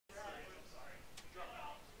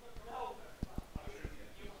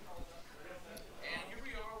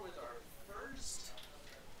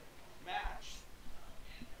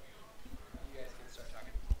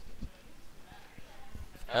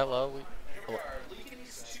Hello. Hello.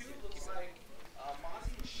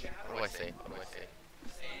 What do I say? What do I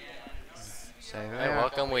say? Hey,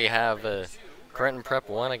 welcome. We have Creighton Prep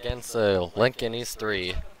 1 against Lincoln East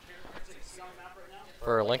 3.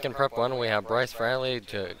 For Lincoln Prep 1, we have Bryce Bradley,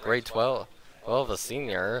 grade 12, a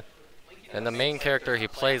senior. And the main character he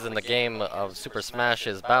plays in the game of Super Smash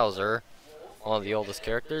is Bowser, one of the oldest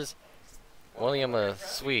characters. William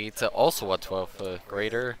Sweet, also a 12th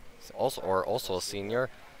grader, also a senior.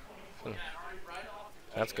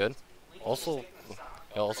 That's good. He also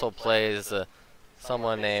plays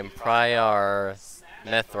someone named Pryor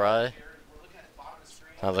Mithra.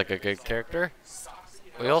 Sounds like a good character.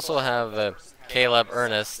 We also have Caleb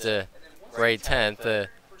Ernest, grade 10th,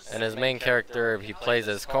 and his main character he plays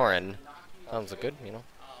as Corin. Sounds good, you know.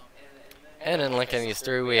 And in Lincoln East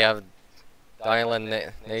 3 we have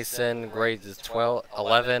Dylan Nason, grades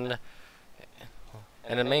 11,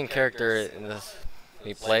 and the main character in this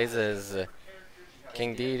he plays is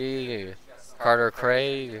King Dede. Carter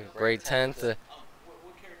Cray, grade 10th,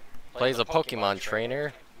 plays a Pokemon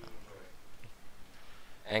trainer.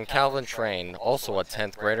 And Calvin Train, also a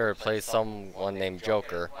 10th grader, plays someone named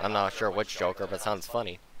Joker. I'm not sure which Joker, but it sounds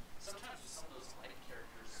funny.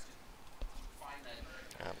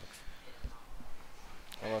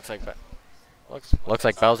 It looks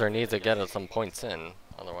like Bowser needs to get some points in.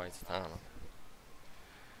 Otherwise, I don't know.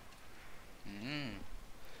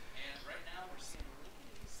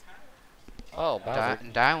 Oh, Bowser.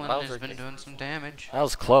 Dylan has been doing some damage. That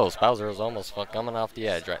was close. Bowser was almost coming off the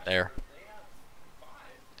edge right there.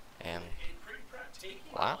 And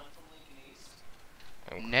wow.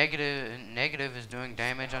 Negative is doing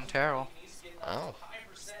damage on Terrell. Oh.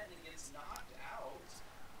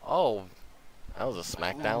 Oh, that was a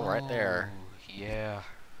smackdown right there. Yeah.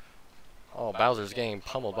 Oh, Bowser's getting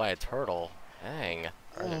pummeled by a turtle. Dang.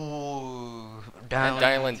 Ooh. And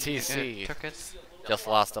Dylan TC took it. just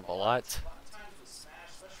lost up a lot.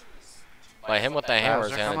 By him with the hammer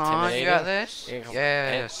is kind of intimidating. You got this?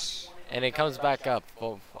 Yes. And he comes back up,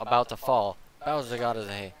 about to fall. Bowser got his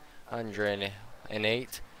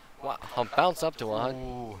 108. Wow, bounce up to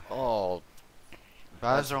 100. Oh.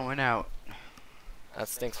 Bowser went out. That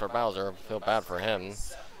stinks for Bowser. I feel bad for him.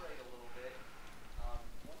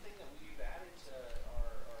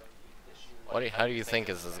 How do you think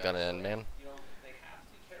this is gonna end, man?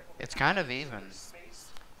 It's kind of even.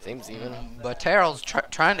 Seems even. But Terrell's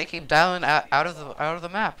trying to keep Dylan out of the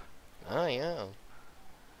map. Oh yeah.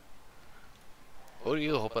 Who are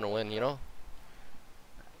you hoping to win? You know.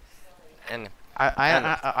 And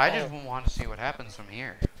I just want to see what happens from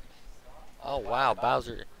here. Oh wow,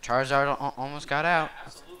 Bowser. Charizard almost got out.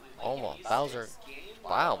 Almost. Bowser.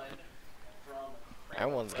 Wow.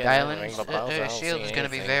 Everyone's getting Dylan's but Bowser, shield is going to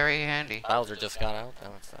be very handy. Bowser just got out.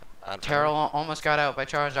 No, Terrell almost got out by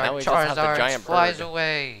Charizard. Now we just have the Charizard giant flies bird.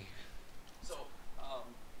 away. So,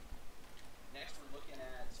 next we're looking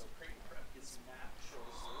at Creighton Prep gets some map shows.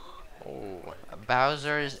 So we're looking at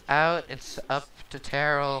Bowser is out. It's up to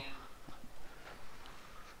Terrell.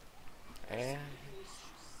 And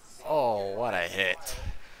oh, what a hit.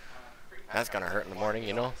 That's going to hurt in the morning,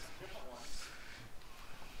 you know.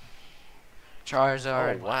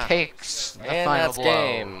 Charizard takes the and final that's blow.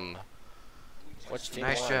 Game. Which team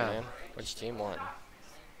Nice won, job. man? Which team won?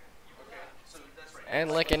 And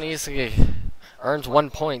Lincoln East earns 1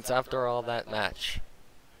 point after all that match.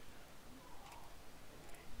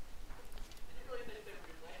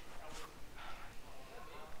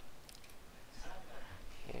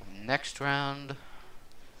 Next round.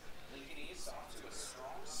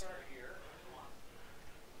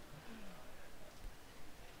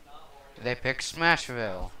 They pick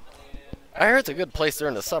Smashville. I heard it's a good place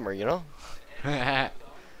during the summer, you know. And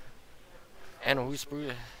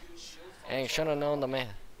should have known the man.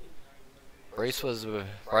 Bryce was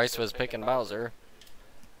picking Bowser.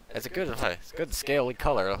 It's a good scaly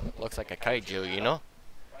color. Looks like a kaiju, you know.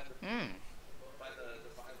 And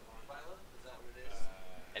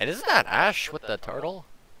isn't that Ash with the turtle?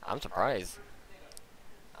 I'm surprised.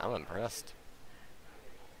 I'm impressed.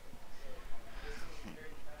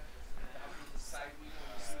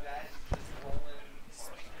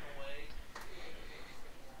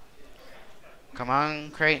 Come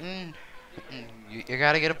on, Creighton. You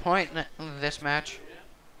got to get a point in this match.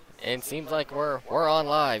 It seems like we're on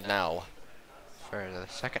live now for the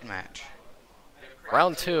second match.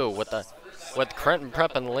 Round 2 with Creighton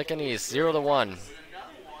Prep and Lincoln East 0-1.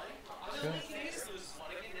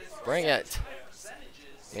 Bring it.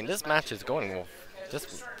 I mean, this match is going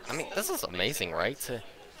this is amazing, right?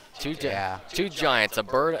 Two giants, a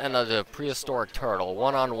bird and a prehistoric turtle,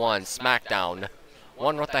 1-on-1 smackdown.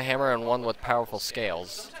 One with the hammer and one with powerful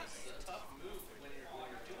scales.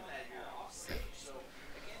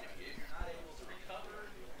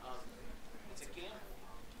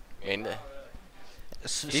 I mean,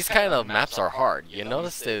 these kind of maps are hard. You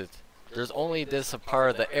notice that there's only this part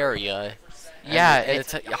of the area. Yeah, and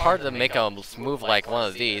it's hard to make a move like one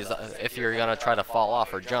of these if you're gonna try to fall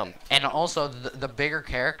off or jump. and also the bigger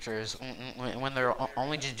characters, when they're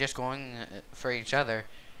only just going for each other,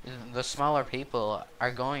 the smaller people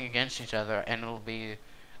are going against each other, and it'll be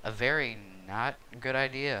a very not good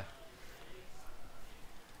idea.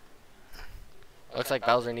 Looks like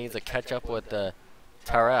Bowser needs to catch up with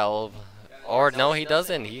Terrell. Or no, he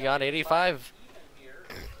doesn't. He got 85.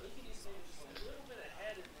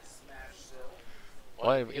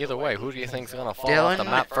 Well, either way, who do you think's gonna fall off the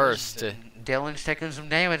map first? Dylan's taking some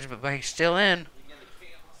damage, but he's still in.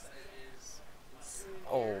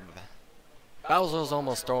 Oh, Bowser's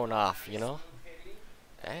almost thrown off, you know?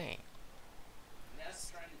 Dang.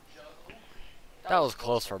 That was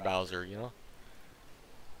close for Bowser, you know?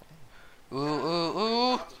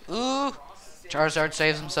 Ooh. Charizard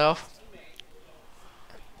saves himself.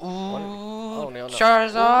 Ooh. Oh, no.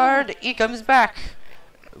 Charizard, he comes back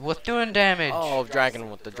with doing damage. Oh,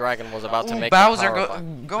 the dragon was about to make Bowser a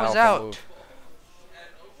goes powerful out. move.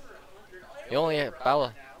 He only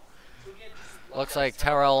Bowser. Looks like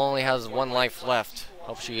Terrell only has one life left.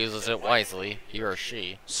 Hope she uses it wisely, he or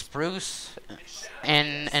she. Spruce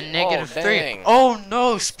and -3. dang. Oh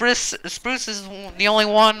no, Spruce is the only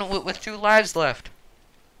one with 2 lives left.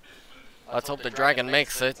 Let's hope the dragon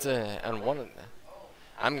makes it. And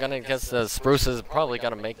I'm gonna guess the Spruce is probably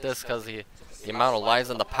gonna make this because the amount of lives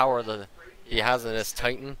and the power that he has in his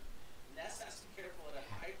Titan.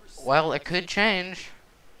 Well, it could change.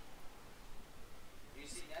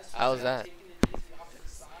 How's that?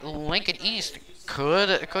 Lincoln East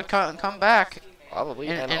could come back. Probably.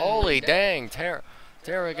 And- And holy dang, Terra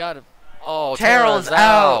got it. Oh, Terrell's Terra's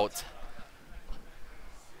out.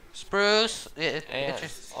 Spruce.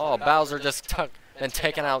 Oh, Bowser just been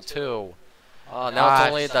taken out too. Now it's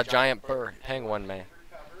only the giant penguin man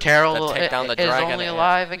Terrell to take down the is dragon only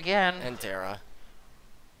alive again. and Terra.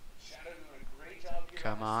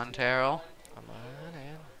 Come on, Terrell. Come on,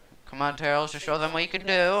 man. Come on, Terrell, to show them what you can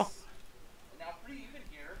do.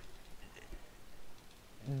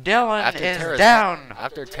 Dylan After is Terra's- down.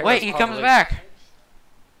 After Terra's Wait, he comes probably- back.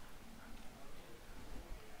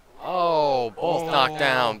 Oh, both knocked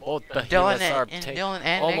down. Both Dylan behemoths are Dylan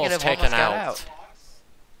and almost Negative taken almost got out. out.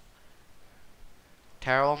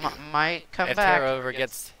 Terrell might come If back. Terra ever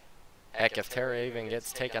gets, heck, if Terra even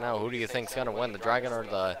gets taken out, who do you think's gonna win, the dragon or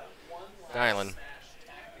the island?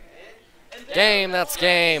 Game, that's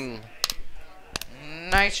game.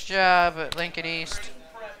 Nice job, Lincoln East.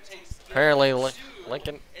 Apparently,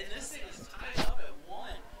 Lincoln.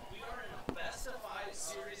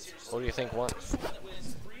 What do you think won?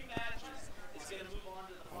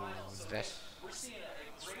 We're seeing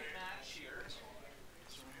a great match here.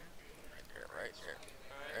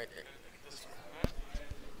 Right there.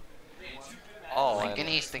 Oh, Lincoln and,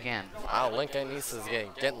 East again. wow, Lincoln East is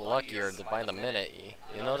getting luckier by the minute.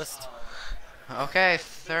 You noticed? Okay,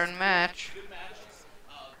 third match. Good match.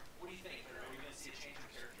 What do you think? Are we going to see a change in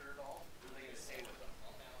character at all? Or are they going to stay with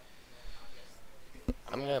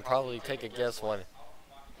them? I'm gonna probably take a guess. One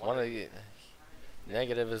of the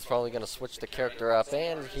Negative is probably gonna switch the character up,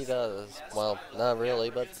 and he does. Well, not really,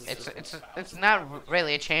 but It's not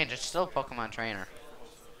really a change. It's still Pokemon Trainer.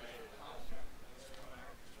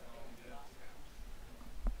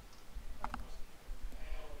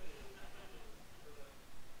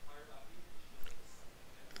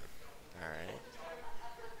 all right.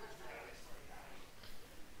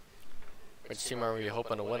 Which team are we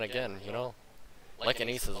hoping to win again? You know, Lincoln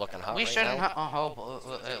East is looking hot We right shouldn't now.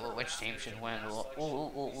 hope which team should win.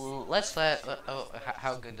 Let's let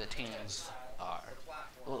how good the teams are.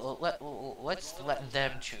 Let's let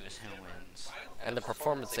them choose who wins. And the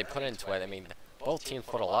performance they put into it. I mean, both teams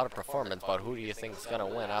put a lot of performance, but who do you think is gonna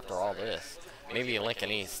win after all this? Maybe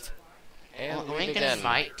Lincoln East. And we Lincoln again,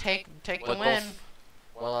 might take the with win.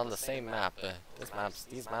 well, on the same map.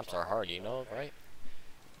 These maps are hard, you know, right?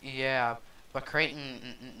 Yeah, but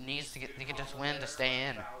Creighton needs to get this win to stay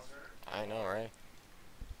in. I know, right?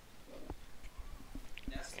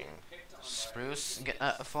 Spruce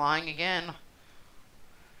flying again.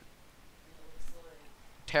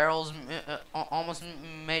 Terrell's almost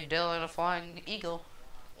made Dylan a flying eagle.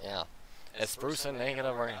 Yeah. If Spruce and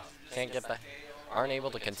Negative can't get back, aren't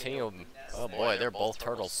able to continue. Oh boy, they're both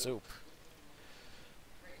turtle soup.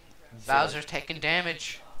 Bowser's taking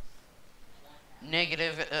damage.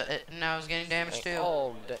 Negative now is getting damage too.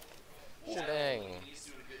 Oh, dang.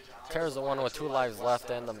 Tara's the one with 2 lives left,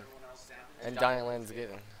 and Dylan's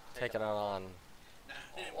getting taken out on.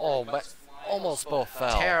 Oh, but almost both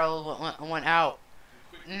fell. Terrell went out.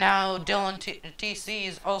 Now Dylan TC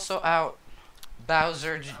is also out.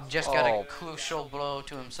 Bowser just got a crucial blow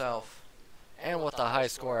to himself. And with a high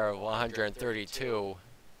score of 132.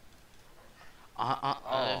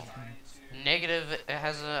 Negative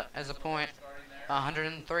has a point.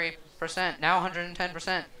 103%. Now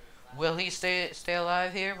 110%. Will he stay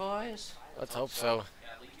alive here, boys? Let's hope so.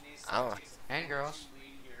 I don't know. And girls.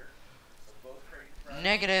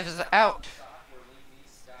 Negative is out.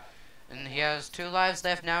 And he has 2 lives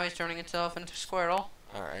left. Now he's turning himself into Squirtle.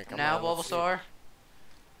 Alright, come Now on. let's see. Bulbasaur.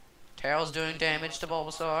 Terrell's doing damage to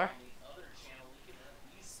Bulbasaur.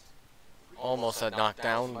 Almost had knocked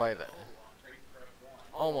down by the.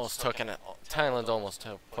 Almost took it. Thailand's almost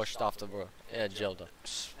pushed off the edge of the.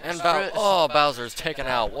 And Bowser's taken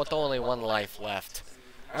out with only 1 life left.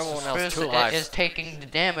 Everyone else 2 lives. Is taking the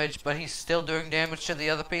damage, but he's still doing damage to the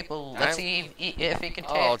other people. Let's see if he can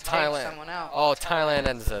take someone out. Oh, Thailand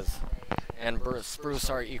and Spruce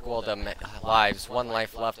are equal to lives. 1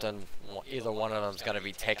 life left, and either one of them's gonna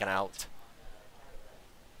be taken out.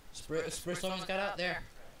 Spruce almost got out there.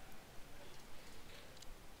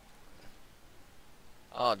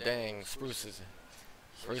 Oh dang, Spruce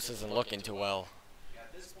isn't looking too well.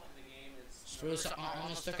 Spruce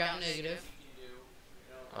almost took out negative.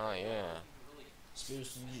 Oh yeah.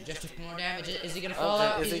 Spruce just took more damage. Is he gonna fall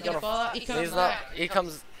out? Is he gonna fall out? He comes He's back. not. He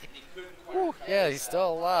comes. Whew, yeah, he's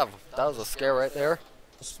still alive. That was a scare right there.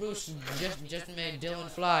 Spruce just made Dylan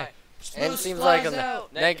fly. Spruce And it seems like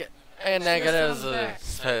out. negatives. Everyone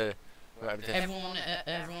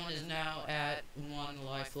is now at 1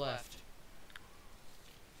 life left.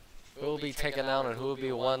 Who will be taken out and who will be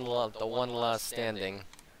the one last standing?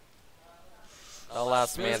 The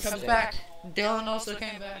last man Spruce comes standing. back. Dylan also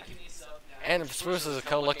came back. And Spruce is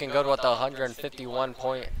looking good with the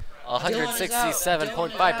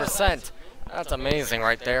 167.5%. That's amazing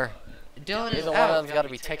right there. Dylan is Either one of out. them's got to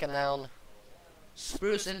be taken down.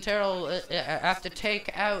 Spruce and Terrell have to take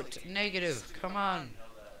out negative. Come on.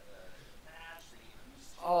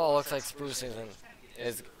 Oh, looks like Spruce and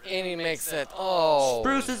he makes it. Oh.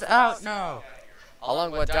 Spruce is out now.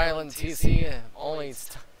 Along with Dylan TC, only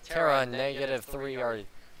Tara and -3 are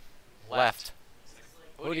left.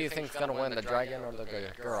 Who do you think's gonna win, the dragon or the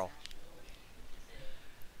girl?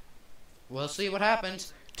 We'll see what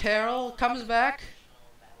happens. Terrell comes back.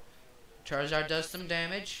 Charizard does some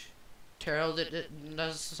damage. Terrell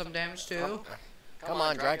does some damage too. Come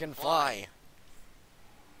on, dragon, fly.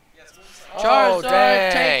 Charizard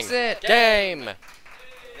dang. takes it. Game.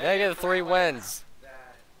 -3 wins.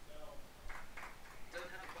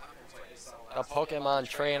 A Pokemon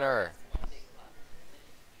trainer.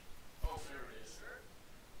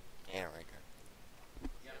 Yeah, right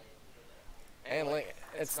there. And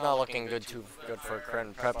it's not looking too good for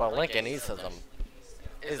Creighton Prep. Lincoln East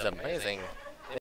is amazing.